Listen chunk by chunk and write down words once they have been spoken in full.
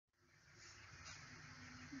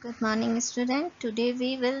Good morning, student. Today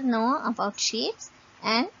we will know about shapes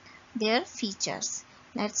and their features.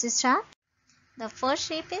 Let's start. The first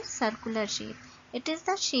shape is circular shape. It is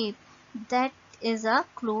the shape that is a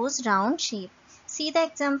closed round shape. See the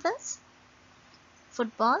examples: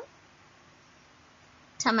 football,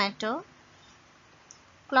 tomato,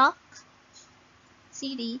 clock,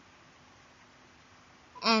 CD,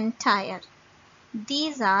 and tire.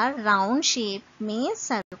 These are round shape, means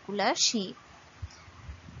circular shape.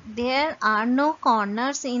 There are no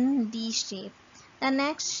corners in these shape. The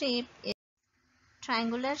next shape is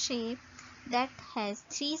triangular shape that has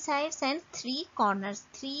 3 sides and 3 corners,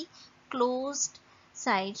 3 closed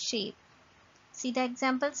side shape. See the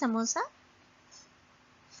example: samosa,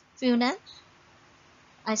 funnel,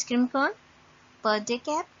 ice cream cone, birthday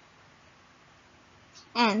cap,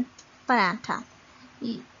 and paratha.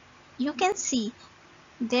 You can see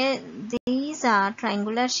there these are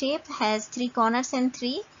triangular shape, has 3 corners and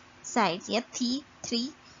 3 sides. Yeah, three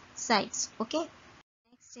sides. Okay.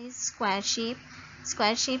 Next is square shape.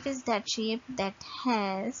 Square shape is that shape that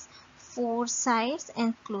has 4 sides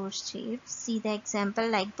and closed shapes. See the example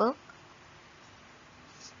like book,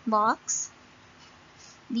 box.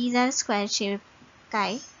 These are square shape: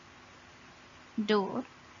 kite, door,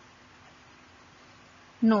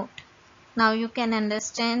 note. Now you can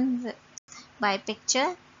understand by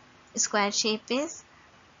picture. Square shape is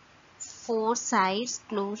 4 sides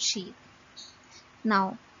closed shape.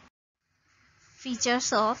 Now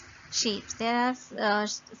features of shapes. There are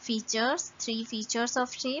features, 3 features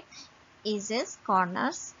of shape: edges,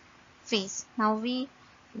 corners, face. Now we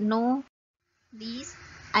know these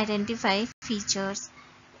identify features.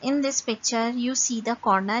 In this picture you see the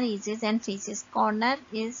corner, edges and faces. Corner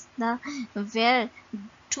is the where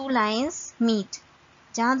two lines meet.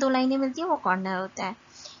 जहाँ दो लाइनें मिलती हैं वो corner होता है.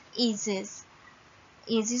 Edges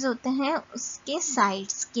edges होते हैं उसके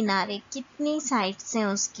साइड्स, किनारे. कितनी साइड्स हैं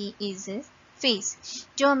उसकी एजेस. फेस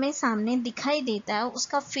जो हमें सामने दिखाई देता है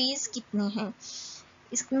उसका फेस कितने हैं.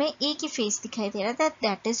 इसमें एक ही फेस दिखाई दे रहा था,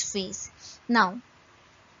 that is face. Now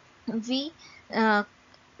we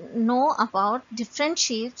know about different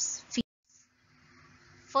shapes.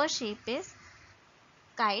 First shape is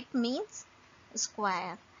kite, means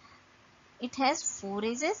square. It has 4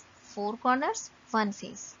 edges, 4 corners, 1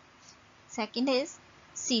 face. Second is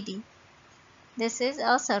CD. This is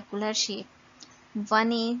a circular shape.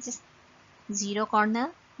 1 edge, 0 corner,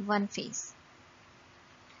 1 face.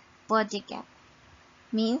 Birthday cap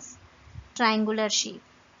means triangular shape.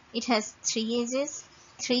 It has 3 edges,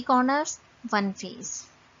 3 corners, 1 face.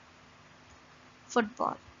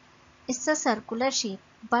 Football. It's a circular shape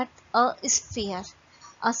but a sphere.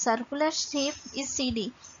 A circular shape is CD.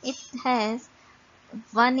 It has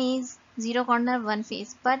 1 edge, 0 corner, 1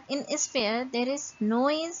 face. But in sphere there is no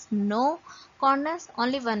edge, no corners,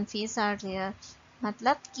 only 1 face are there.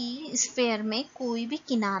 मतलब कि sphere में कोई भी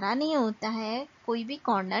किनारा नहीं होता है, कोई भी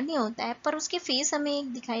कॉर्नर नहीं होता है, पर उसके फेस हमें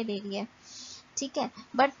एक दिखाई दे रही है. ठीक है.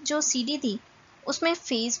 बट जो सीडी थी उसमें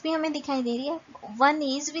फेस भी हमें दिखाई दे रही है, 1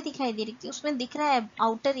 एज भी दिखाई दे रही थी, उसमें दिख रहा है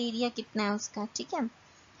आउटर एरिया कितना है उसका. ठीक है.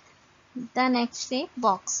 द नेक्स्ट है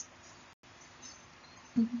box.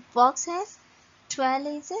 Box has 12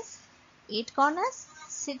 edges, 8 corners,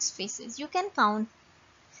 6 faces. You can count.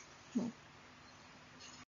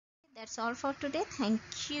 That's all for today. Thank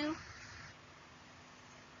you.